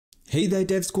Hey there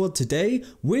Dev Squad, today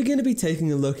we're going to be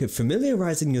taking a look at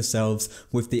familiarizing yourselves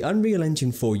with the Unreal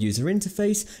Engine 4 user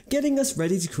interface, getting us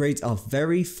ready to create our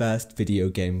very first video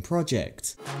game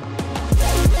project.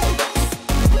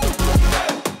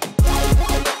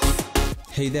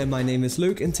 Hey there, my name is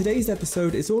Luke and today's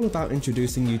episode is all about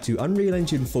introducing you to Unreal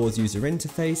Engine 4's user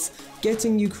interface,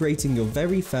 getting you creating your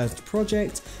very first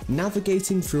project,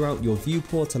 navigating throughout your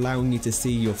viewport allowing you to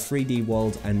see your 3D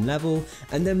world and level,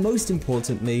 and then most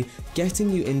importantly, getting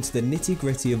you into the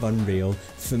nitty-gritty of Unreal,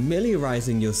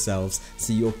 familiarizing yourselves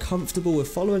so you're comfortable with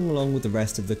following along with the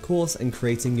rest of the course and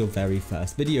creating your very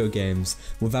first video games.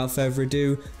 Without further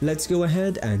ado, let's go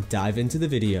ahead and dive into the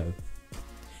video.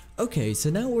 Okay, so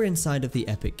now we're inside of the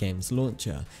Epic Games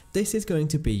launcher. This is going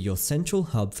to be your central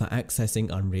hub for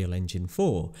accessing Unreal Engine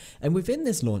 4. And within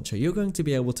this launcher, you're going to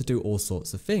be able to do all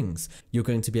sorts of things. You're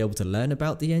going to be able to learn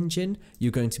about the engine,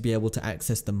 you're going to be able to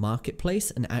access the marketplace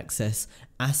and access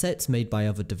assets made by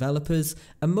other developers,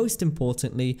 and most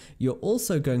importantly, you're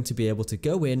also going to be able to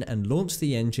go in and launch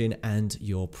the engine and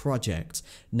your project.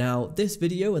 Now, this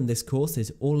video and this course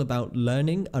is all about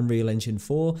learning Unreal Engine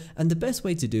 4, and the best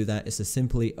way to do that is to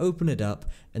simply open it up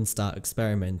and start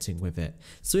experimenting with it.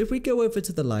 So if we go over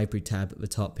to the library tab at the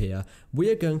top here,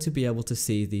 we are going to be able to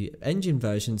see the engine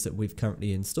versions that we've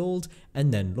currently installed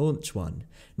and then launch one.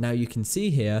 Now you can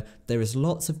see here there is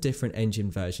lots of different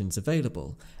engine versions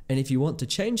available, and if you want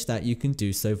to change that you can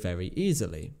do so very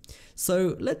easily.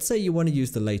 So let's say you want to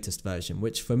use the latest version,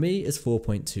 which for me is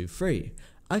 4.23.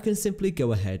 I can simply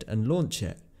go ahead and launch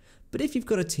it. But if you've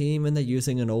got a team and they're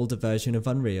using an older version of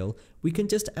Unreal, we can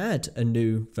just add a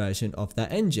new version of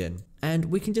that engine. And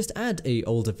we can just add an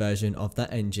older version of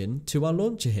that engine to our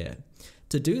launcher here.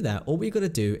 To do that, all we've got to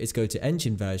do is go to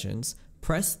Engine Versions,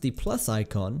 press the plus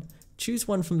icon, choose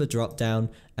one from the drop down,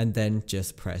 and then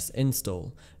just press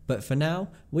Install. But for now,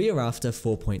 we are after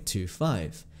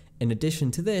 4.25. In addition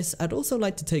to this, I'd also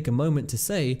like to take a moment to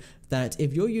say that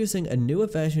if you're using a newer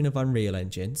version of Unreal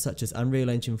Engine, such as Unreal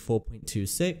Engine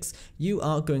 4.26, you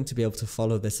are going to be able to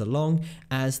follow this along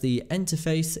as the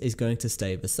interface is going to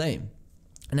stay the same.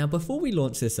 Now before we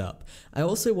launch this up, I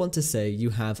also want to say you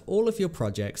have all of your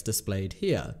projects displayed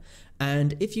here.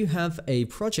 And if you have a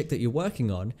project that you're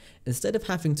working on, instead of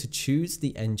having to choose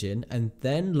the engine and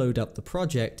then load up the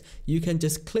project, you can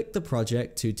just click the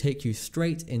project to take you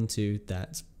straight into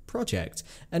that project,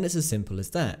 and it's as simple as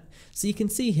that. So you can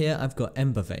see here I've got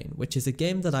Ember Vein, which is a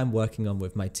game that I'm working on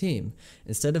with my team.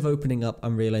 Instead of opening up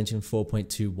Unreal Engine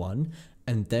 4.21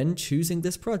 and then choosing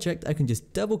this project, I can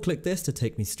just double click this to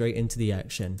take me straight into the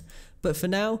action. But for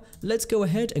now, let's go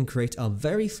ahead and create our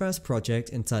very first project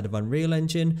inside of Unreal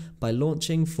Engine by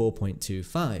launching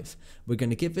 4.25. We're going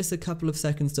to give this a couple of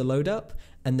seconds to load up,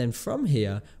 and then from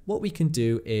here, what we can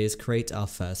do is create our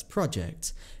first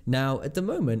project. Now, at the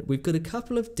moment, we've got a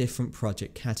couple of different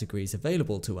project categories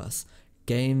available to us: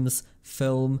 games,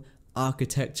 film,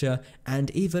 architecture, and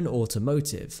even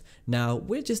automotive. Now,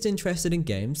 we're just interested in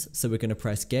games, so we're going to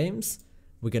press Games.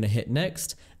 We're going to hit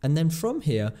next, and then from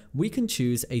here we can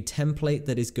choose a template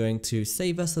that is going to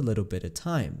save us a little bit of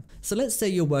time. So let's say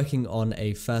you're working on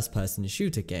a first-person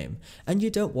shooter game and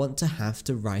you don't want to have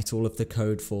to write all of the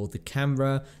code for the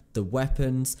camera, the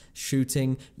weapons,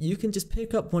 shooting. You can just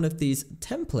pick up one of these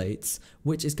templates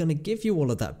which is going to give you all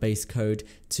of that base code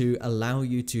to allow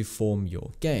you to form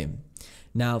your game.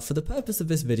 Now, for the purpose of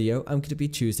this video, I'm going to be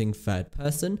choosing third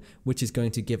person, which is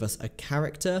going to give us a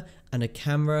character and a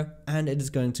camera, and it is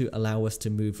going to allow us to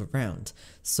move around.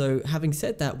 So having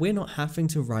said that, we're not having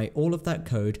to write all of that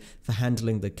code for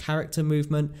handling the character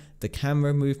movement, the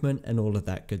camera movement, and all of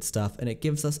that good stuff, and it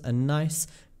gives us a nice,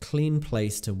 clean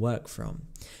place to work from.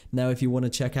 Now, if you want to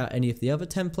check out any of the other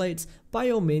templates, by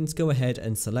all means go ahead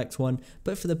and select one,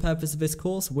 but for the purpose of this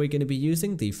course, we're going to be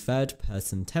using the third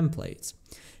person template.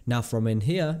 Now from in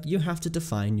here, you have to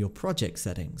define your project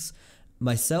settings.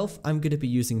 Myself, I'm going to be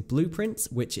using Blueprints,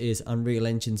 which is Unreal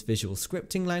Engine's visual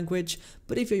scripting language,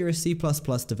 but if you're a C++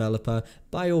 developer,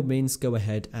 by all means go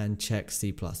ahead and check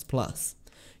C++.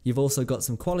 You've also got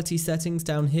some quality settings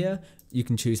down here. You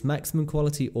can choose maximum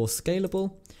quality or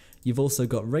scalable. You've also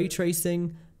got ray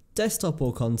tracing, desktop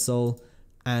or console,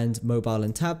 and mobile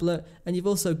and tablet, and you've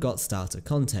also got starter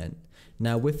content.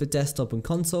 Now with the desktop and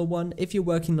console one, if you're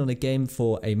working on a game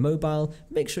for a mobile,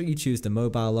 make sure you choose the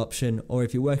mobile option, or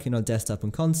if you're working on desktop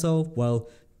and console, well,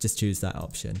 just choose that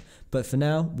option. But for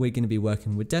now, we're going to be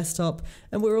working with desktop,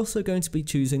 and we're also going to be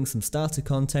choosing some starter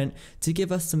content to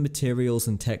give us some materials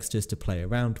and textures to play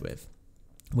around with.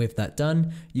 With that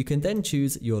done, you can then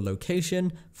choose your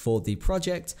location for the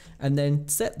project and then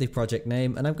set the project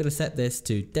name, and I'm going to set this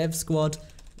to Dev Squad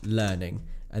Learning.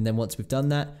 And then once we've done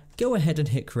that, go ahead and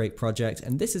hit create project,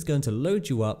 and this is going to load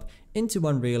you up into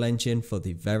Unreal Engine for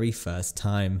the very first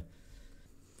time.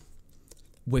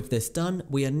 With this done,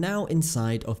 we are now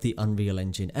inside of the Unreal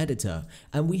Engine editor,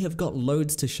 and we have got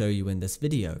loads to show you in this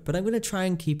video, but I'm going to try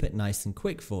and keep it nice and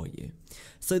quick for you.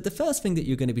 So the first thing that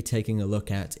you're going to be taking a look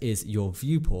at is your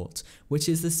viewport, which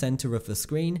is the center of the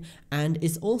screen and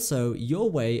is also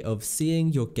your way of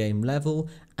seeing your game level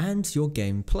and your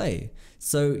gameplay.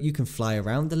 So you can fly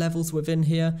around the levels within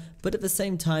here, but at the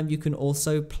same time you can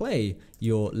also play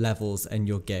your levels and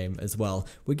your game as well.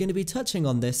 We're going to be touching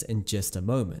on this in just a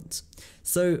moment.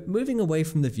 So moving away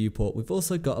from the viewport, we've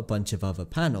also got a bunch of other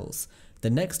panels. The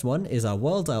next one is our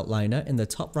world outliner in the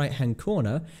top right hand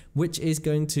corner, which is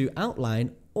going to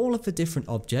outline all of the different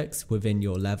objects within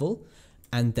your level.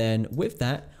 And then with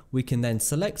that, we can then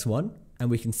select one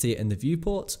and we can see it in the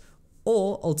viewport.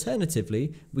 Or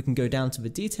alternatively, we can go down to the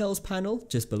details panel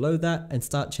just below that and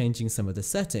start changing some of the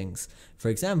settings. For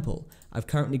example, I've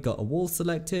currently got a wall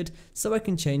selected, so I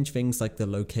can change things like the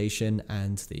location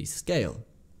and the scale.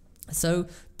 So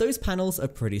those panels are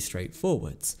pretty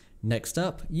straightforward. Next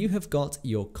up, you have got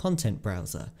your content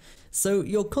browser. So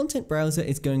your content browser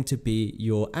is going to be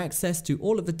your access to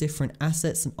all of the different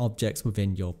assets and objects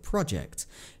within your project.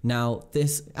 Now,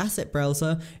 this asset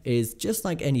browser is just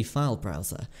like any file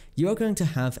browser. You are going to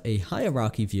have a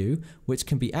hierarchy view, which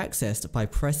can be accessed by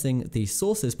pressing the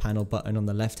sources panel button on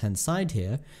the left-hand side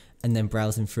here, and then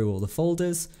browsing through all the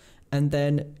folders. And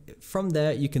then from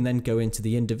there, you can then go into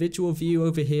the individual view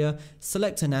over here,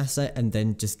 select an asset, and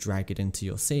then just drag it into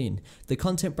your scene. The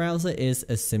content browser is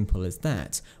as simple as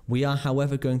that. We are,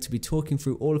 however, going to be talking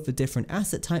through all of the different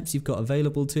asset types you've got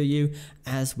available to you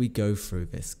as we go through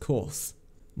this course.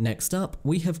 Next up,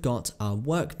 we have got our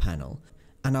work panel.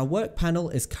 And our work panel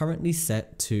is currently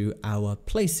set to our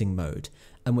placing mode.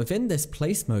 And within this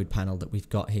place mode panel that we've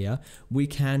got here, we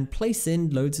can place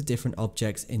in loads of different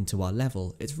objects into our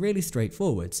level. It's really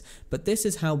straightforward, but this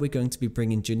is how we're going to be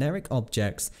bringing generic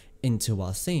objects into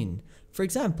our scene. For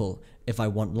example, if I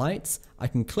want lights, I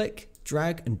can click,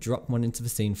 drag and drop one into the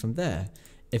scene from there.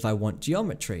 If I want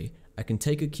geometry, I can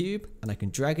take a cube and I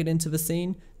can drag it into the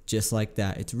scene just like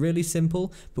that. It's really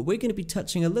simple, but we're going to be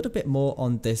touching a little bit more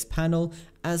on this panel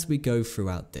as we go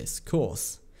throughout this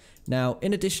course. Now,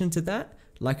 in addition to that,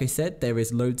 like I said, there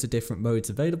is loads of different modes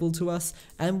available to us,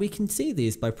 and we can see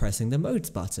these by pressing the modes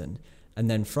button.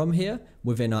 And then from here,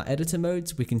 within our editor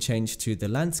modes, we can change to the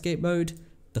landscape mode,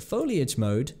 the foliage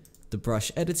mode, the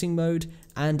brush editing mode,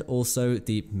 and also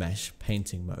the mesh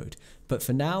painting mode. But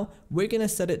for now, we're going to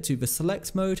set it to the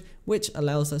select mode, which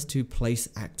allows us to place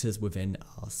actors within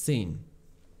our scene.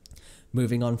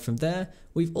 Moving on from there,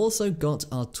 we've also got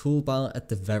our toolbar at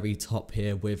the very top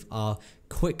here with our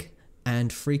quick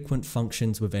and frequent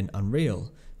functions within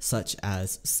Unreal, such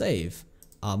as save,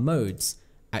 our modes,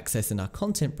 accessing our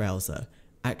content browser,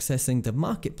 accessing the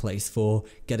marketplace for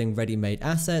getting ready-made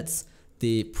assets,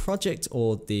 the project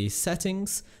or the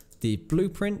settings, the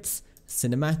blueprints,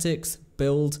 cinematics,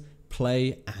 build,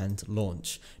 play, and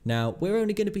launch. Now, we're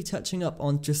only going to be touching up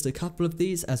on just a couple of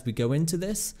these as we go into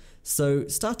this. So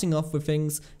starting off with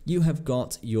things, you have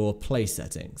got your play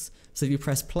settings. So if you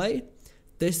press play,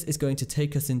 this is going to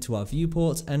take us into our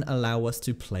viewport and allow us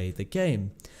to play the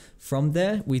game. From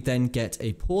there, we then get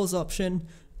a pause option,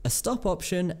 a stop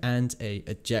option, and a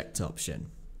eject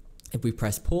option. If we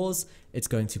press pause, it's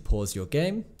going to pause your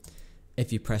game.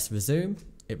 If you press resume,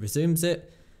 it resumes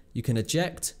it. You can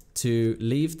eject to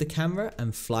leave the camera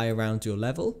and fly around your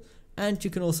level, and you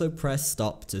can also press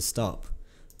stop to stop.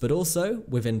 But also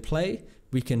within play,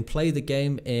 we can play the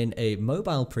game in a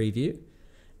mobile preview,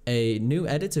 a new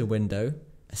editor window,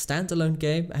 a standalone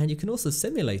game, and you can also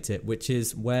simulate it, which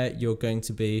is where you're going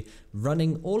to be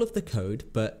running all of the code,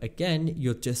 but again,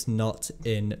 you're just not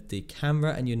in the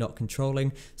camera and you're not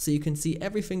controlling, so you can see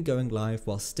everything going live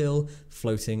while still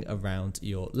floating around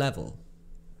your level.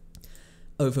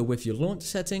 Over with your launch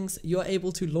settings, you're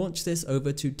able to launch this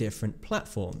over to different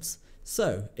platforms.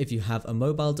 So if you have a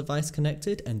mobile device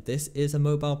connected and this is a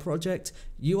mobile project,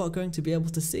 you are going to be able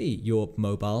to see your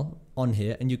mobile on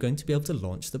here and you're going to be able to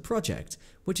launch the project,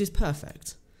 which is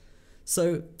perfect.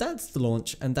 So that's the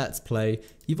launch and that's play.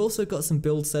 You've also got some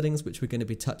build settings which we're going to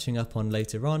be touching up on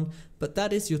later on, but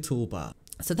that is your toolbar.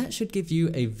 So that should give you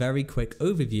a very quick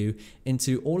overview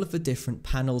into all of the different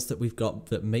panels that we've got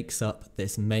that makes up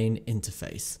this main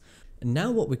interface. And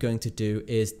now what we're going to do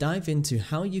is dive into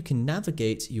how you can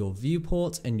navigate your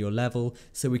viewport and your level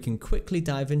so we can quickly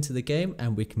dive into the game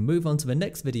and we can move on to the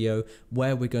next video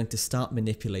where we're going to start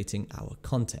manipulating our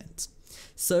content.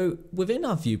 So within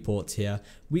our viewport here,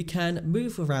 we can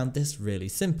move around this really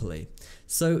simply.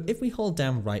 So if we hold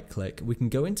down right click, we can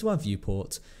go into our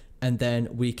viewport, and then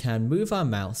we can move our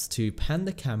mouse to pan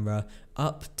the camera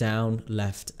up, down,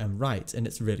 left and right, and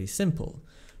it's really simple.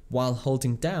 While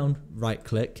holding down right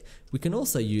click, we can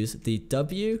also use the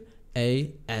W,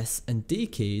 A, S and D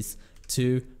keys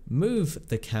to move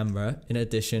the camera in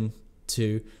addition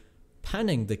to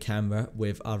panning the camera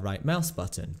with our right mouse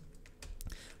button.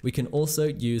 We can also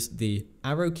use the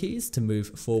arrow keys to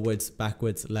move forwards,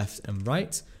 backwards, left and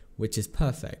right, which is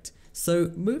perfect.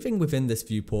 So moving within this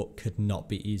viewport could not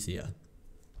be easier.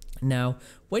 Now,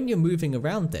 when you're moving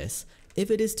around this,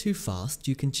 if it is too fast,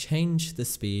 you can change the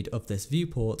speed of this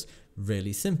viewport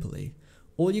really simply.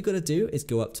 All you got to do is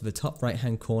go up to the top right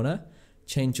hand corner,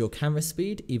 change your camera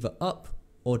speed either up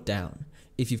or down.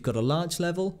 If you've got a large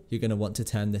level, you're going to want to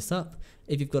turn this up.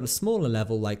 If you've got a smaller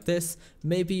level like this,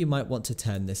 maybe you might want to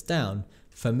turn this down.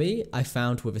 For me, I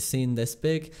found with a scene this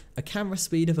big, a camera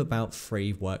speed of about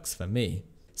 3 works for me.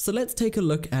 So let's take a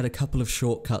look at a couple of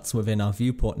shortcuts within our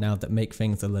viewport now that make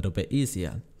things a little bit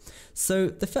easier. So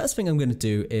the first thing I'm going to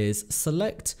do is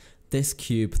select this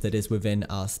cube that is within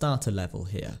our starter level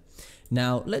here.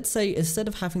 Now let's say instead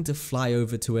of having to fly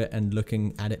over to it and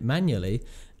looking at it manually,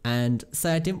 and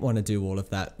say I didn't want to do all of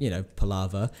that,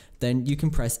 palaver, then you can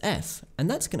press F and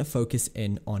that's going to focus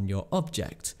in on your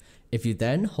object. If you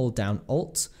then hold down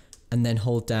Alt and then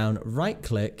hold down right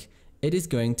click, it is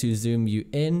going to zoom you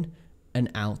in and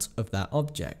out of that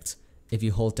object. If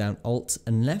you hold down Alt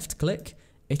and left click,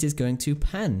 it is going to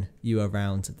pan you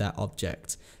around that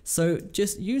object. So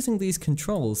just using these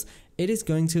controls, it is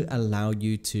going to allow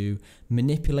you to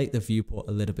manipulate the viewport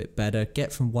a little bit better,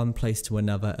 get from one place to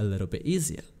another a little bit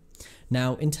easier.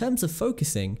 Now, in terms of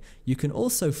focusing, you can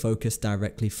also focus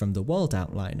directly from the world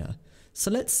outliner. So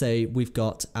let's say we've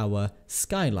got our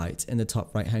skylight in the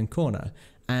top right hand corner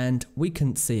and we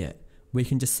couldn't see it. We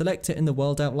can just select it in the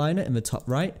world outliner in the top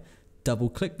right, double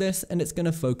click this and it's going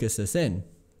to focus us in.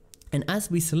 And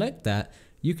as we select that,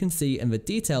 you can see in the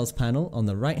details panel on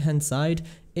the right hand side,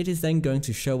 it is then going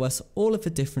to show us all of the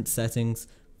different settings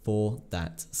for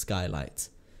that skylight.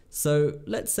 So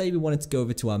let's say we wanted to go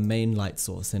over to our main light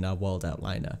source in our world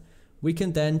outliner. We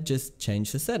can then just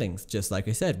change the settings. Just like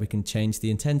I said, we can change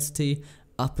the intensity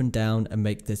up and down and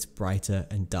make this brighter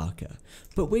and darker.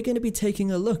 But we're going to be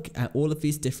taking a look at all of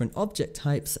these different object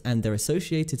types and their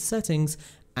associated settings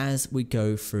as we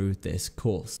go through this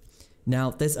course.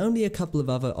 Now, there's only a couple of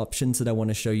other options that I want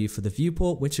to show you for the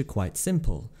viewport, which are quite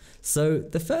simple. So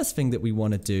the first thing that we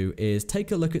want to do is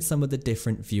take a look at some of the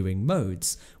different viewing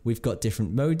modes. We've got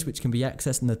different modes which can be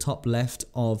accessed in the top left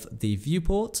of the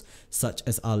viewport, such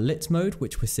as our lit mode,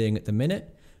 which we're seeing at the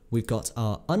minute. We've got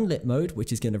our unlit mode,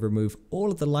 which is going to remove all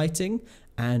of the lighting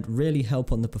and really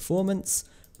help on the performance.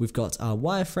 We've got our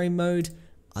wireframe mode,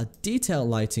 our detail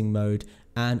lighting mode,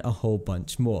 and a whole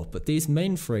bunch more. But these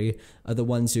main 3 are the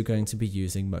ones you're going to be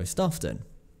using most often.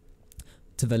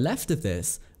 To the left of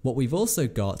this, what we've also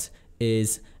got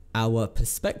is our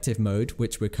perspective mode,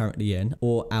 which we're currently in,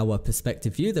 or our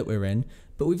perspective view that we're in,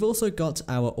 but we've also got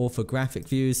our orthographic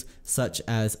views, such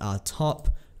as our top,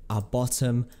 our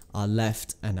bottom, our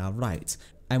left, and our right.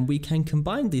 And we can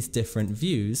combine these different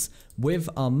views with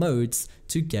our modes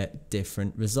to get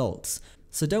different results.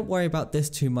 So don't worry about this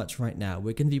too much right now.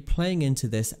 We're going to be playing into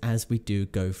this as we do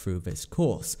go through this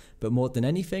course. But more than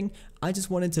anything, I just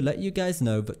wanted to let you guys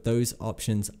know that those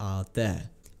options are there.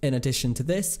 In addition to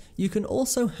this, you can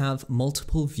also have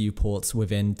multiple viewports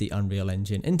within the Unreal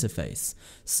Engine interface.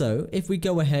 So if we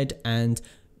go ahead and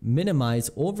minimize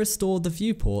or restore the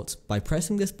viewport by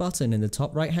pressing this button in the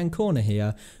top right hand corner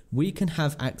here, we can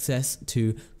have access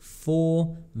to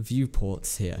 4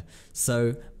 viewports here.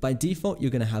 So by default,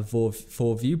 you're going to have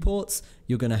four viewports.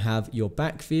 You're going to have your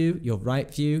back view, your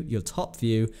right view, your top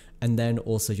view, and then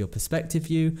also your perspective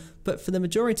view. But for the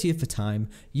majority of the time,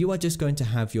 you are just going to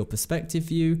have your perspective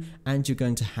view and you're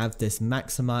going to have this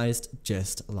maximized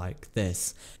just like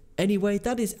this. Anyway,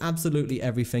 that is absolutely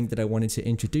everything that I wanted to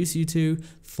introduce you to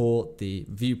for the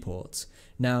viewport.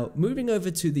 Now, moving over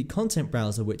to the content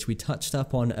browser, which we touched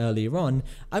up on earlier on,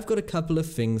 I've got a couple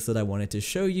of things that I wanted to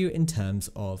show you in terms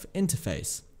of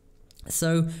interface.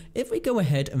 So if we go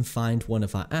ahead and find one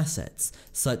of our assets,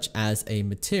 such as a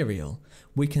material,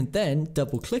 we can then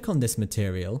double click on this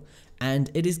material and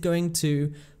it is going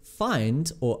to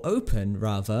find, or open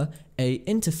rather, a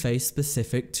interface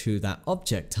specific to that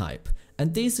object type.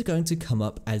 And these are going to come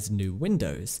up as new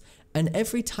windows. And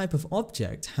every type of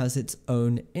object has its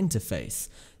own interface.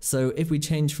 So if we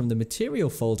change from the material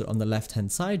folder on the left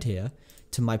hand side here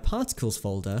to my particles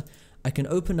folder, I can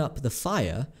open up the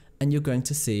fire and you're going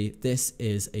to see this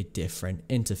is a different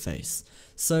interface.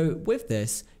 So with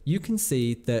this, you can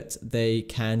see that they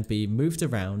can be moved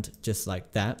around just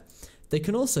like that. They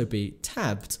can also be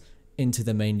tabbed into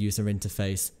the main user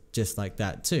interface just like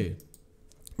that too.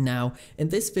 Now, in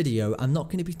this video, I'm not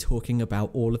going to be talking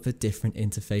about all of the different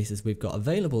interfaces we've got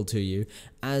available to you,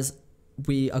 as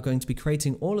we are going to be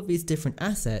creating all of these different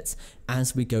assets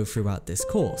as we go throughout this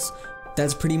course.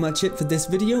 That's pretty much it for this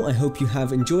video. I hope you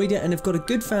have enjoyed it and have got a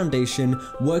good foundation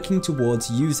working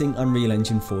towards using Unreal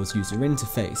Engine 4's user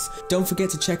interface. Don't forget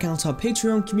to check out our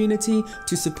Patreon community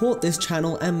to support this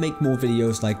channel and make more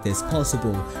videos like this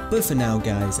possible. But for now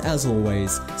guys, as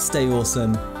always, stay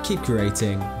awesome, keep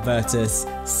creating. Virtus,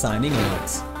 signing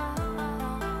out.